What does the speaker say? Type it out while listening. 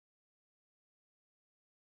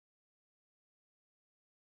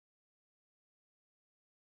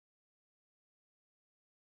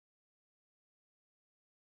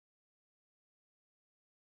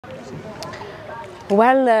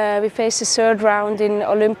Well, we face the third round in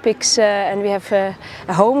Olympics and we have a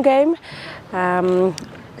home game.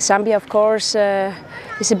 Zambia, of course,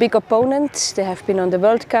 is a big opponent. They have been on the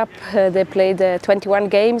World Cup. They played 21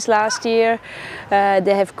 games last year.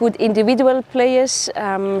 They have good individual players,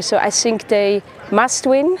 so I think they must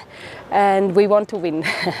win. And we want to win.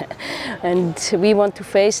 And we want to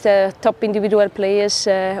face the top individual players,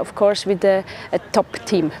 of course, with a top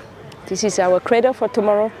team. This is our credo for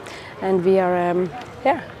tomorrow. And we are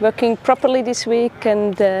working properly this week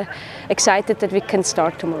and excited that we can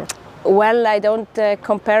start tomorrow. Well, I don't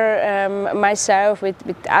compare myself with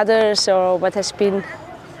others or what has been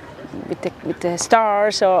with the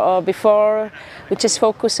stars or before. We just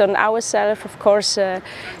focus on ourselves. Of course,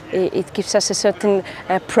 it gives us a certain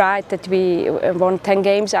pride that we won 10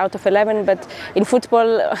 games out of 11, but in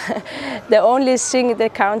football the only thing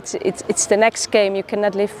that counts, it's the next game. You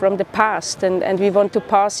cannot live from the past, and we want to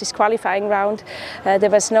pass this qualifying round. There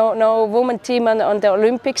was no women team on the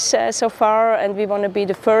Olympics so far, and we want to be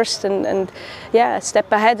the first and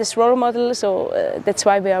step ahead as role model, so that's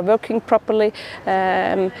why we are working properly,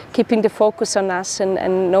 keeping the focus on us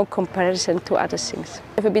and no comparison to other things.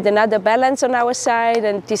 There will be another balance on our side,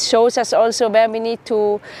 and this shows us also where we need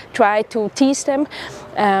to try to tease them.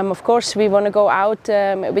 Of course, we want to go out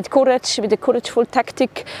with courage, with a courageful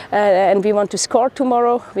tactic, and we want to score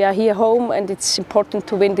tomorrow. We are here home, and it's important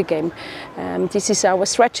to win the game. This is our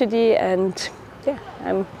strategy, and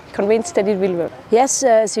I'm convinced that it will work. Yes,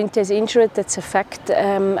 Sinte is injured, that's a fact.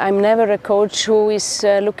 I'm never a coach who is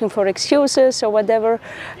looking for excuses or whatever.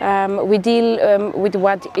 We deal with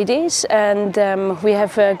what it is, and we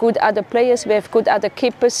have good other players, we have good other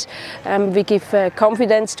keepers. We give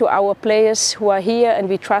confidence to our players who are here, and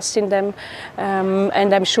we trust in them.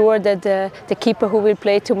 And I'm sure that the keeper who will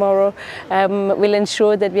play tomorrow will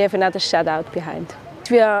ensure that we have another shutout behind.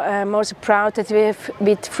 We are also proud that we have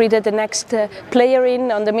with Frida the next player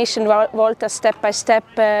in on the mission Volta step by step.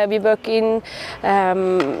 We work in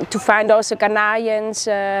to find also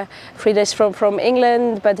Ghanaians. Frida is from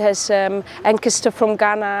England but has ancestor from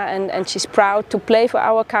Ghana, and she's proud to play for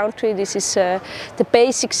our country. This is the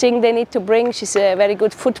basic thing they need to bring. She's a very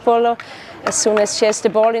good footballer. As soon as she has the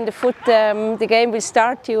ball in the foot, the game will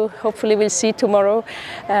start. You hopefully will see tomorrow.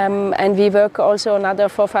 And we work also on other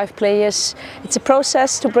 4 or 5 players. It's a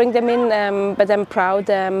process to bring them in, but I'm proud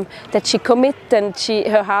that she commit and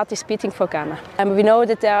her heart is beating for Ghana. We know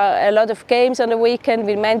that there are a lot of games on the weekend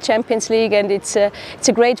with Men's Champions League, and it's a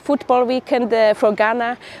great football weekend for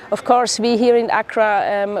Ghana. Of course, we here in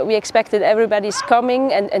Accra, we expect that everybody's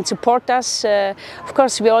coming and support us. Of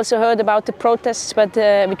course, we also heard about the protests, but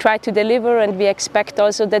we try to deliver. And we expect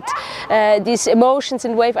also that these emotions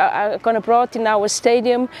and waves are going to be brought in our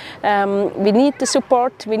stadium. We need the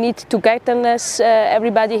support, we need togetherness,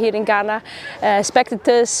 everybody here in Ghana,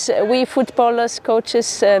 spectators, we footballers,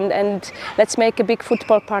 coaches, and let's make a big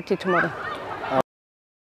football party tomorrow.